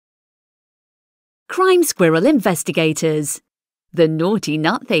Crime Squirrel Investigators, The Naughty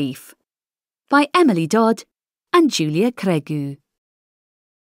Nut Thief by Emily Dodd and Julia Cregu.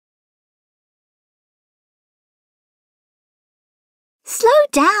 "Slow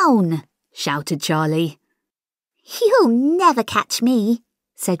down," shouted Charlie. "You'll never catch me,"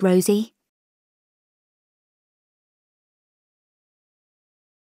 said Rosie.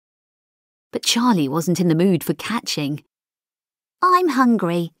 But Charlie wasn't in the mood for catching. "I'm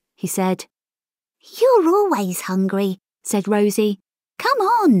hungry," he said. "You're always hungry," said Rosie. "Come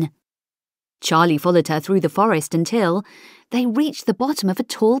on." Charlie followed her through the forest until they reached the bottom of a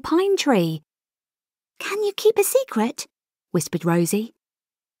tall pine tree. "Can you keep a secret?" whispered Rosie.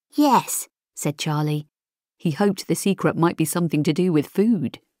 "Yes," said Charlie. He hoped the secret might be something to do with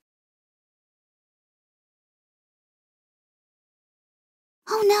food.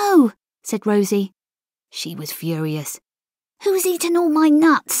 "Oh no," said Rosie. She was furious. "Who's eaten all my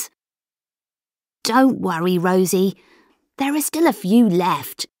nuts?" "Don't worry, Rosie. There are still a few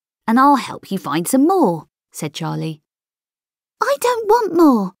left, and I'll help you find some more," said Charlie. "I don't want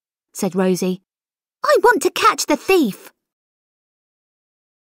more," said Rosie. "I want to catch the thief."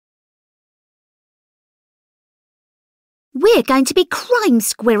 "We're going to be crime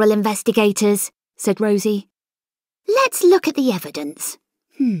squirrel investigators," said Rosie. "Let's look at the evidence.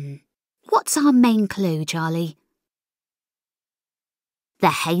 What's our main clue, Charlie?"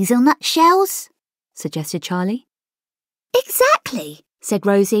 "The hazelnut shells?" suggested Charlie. "Exactly," said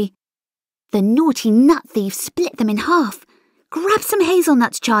Rosie. "The naughty nut thief split them in half. Grab some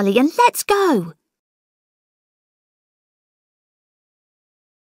hazelnuts, Charlie, and let's go."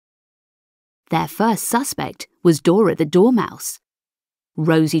 Their first suspect was Dora the dormouse.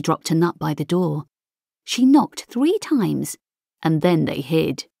 Rosie dropped a nut by the door. She knocked 3 times, and then they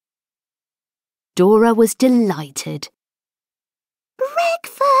hid. Dora was delighted.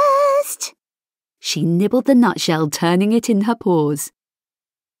 "Breakfast!" She nibbled the nutshell, turning it in her paws.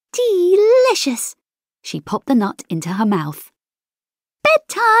 "Delicious!" She popped the nut into her mouth.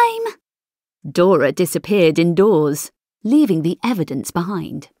 "Bedtime!" Dora disappeared indoors, leaving the evidence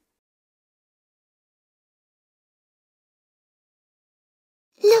behind.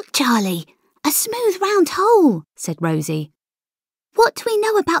 "Look, Charlie, a smooth round hole," said Rosie. "What do we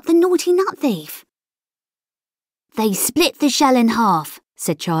know about the naughty nut thief?" "They split the shell in half,"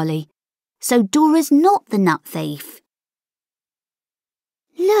 said Charlie. "So Dora's not the nut thief."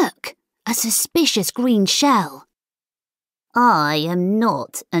 "Look, a suspicious green shell." "I am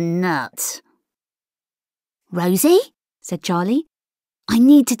not a nut." "Rosie," said Charlie, "I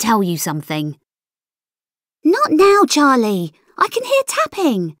need to tell you something." "Not now, Charlie. I can hear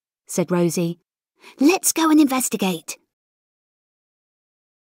tapping," said Rosie. "Let's go and investigate."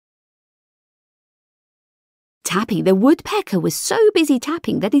 Tappy the woodpecker was so busy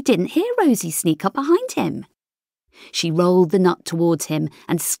tapping that he didn't hear Rosie sneak up behind him. She rolled the nut towards him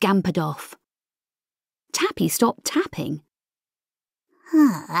and scampered off. Tappy stopped tapping.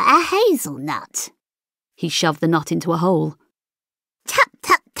 "A hazelnut." He shoved the nut into a hole. Tap,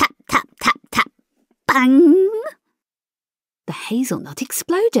 tap, tap, tap, tap, tap. Bang! The hazelnut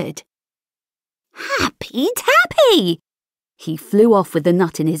exploded. "Happy Tappy!" He flew off with the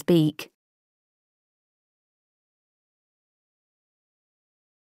nut in his beak.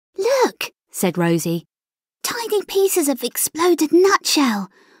 "Look," said Rosie. "Tiny pieces of exploded nutshell.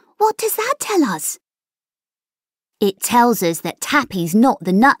 What does that tell us?" "It tells us that Tappy's not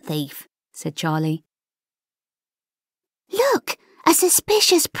the nut thief," said Charlie. "Look, a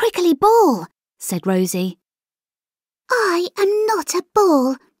suspicious prickly ball," said Rosie. "I am not a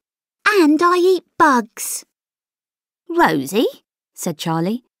ball, and I eat bugs." "Rosie," said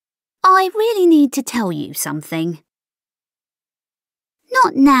Charlie, "I really need to tell you something."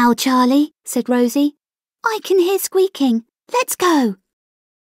 "Not now, Charlie," said Rosie. "I can hear squeaking. Let's go."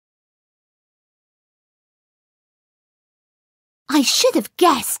 "I should have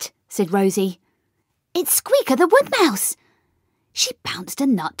guessed," said Rosie. "It's Squeaker the woodmouse." She bounced a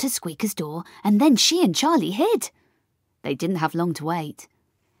nut to Squeaker's door, and then she and Charlie hid. They didn't have long to wait.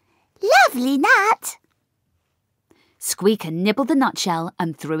 "Lovely nut!" Squeaker nibbled the nutshell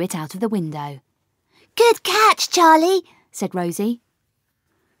and threw it out of the window. "Good catch, Charlie," said Rosie.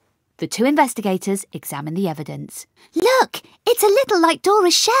 The 2 investigators examined the evidence. "Look, it's a little like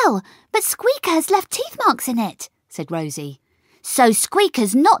Dora's shell, but Squeaker has left teeth marks in it," said Rosie. "So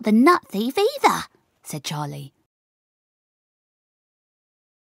Squeaker's not the nut thief either," said Charlie.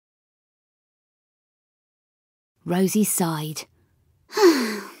 Rosie sighed.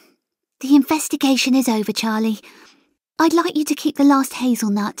 "The investigation is over, Charlie. I'd like you to keep the last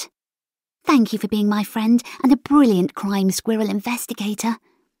hazelnut. Thank you for being my friend and a brilliant crime squirrel investigator.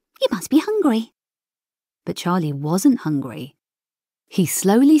 You must be hungry." But Charlie wasn't hungry. He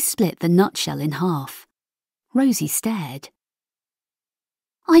slowly split the nutshell in half. Rosie stared.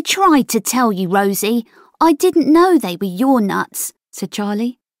 I tried to tell you, Rosie. I didn't know they were your nuts, said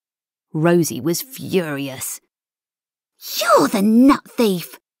Charlie. Rosie was furious. You're the nut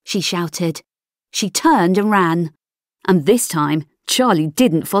thief, she shouted. She turned and ran. And this time, Charlie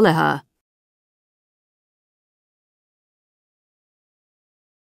didn't follow her.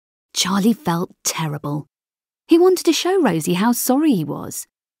 Charlie felt terrible. He wanted to show Rosie how sorry he was.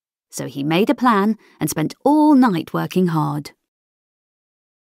 So he made a plan and spent all night working hard.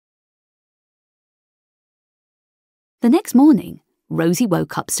 The next morning, Rosie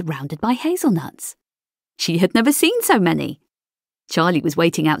woke up surrounded by hazelnuts. She had never seen so many. Charlie was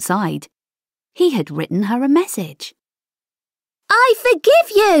waiting outside. He had written her a message. I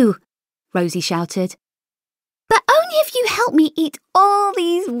forgive you, Rosie shouted. But only if you help me eat all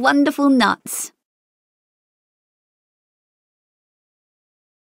these wonderful nuts.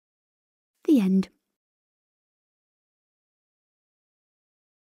 The end.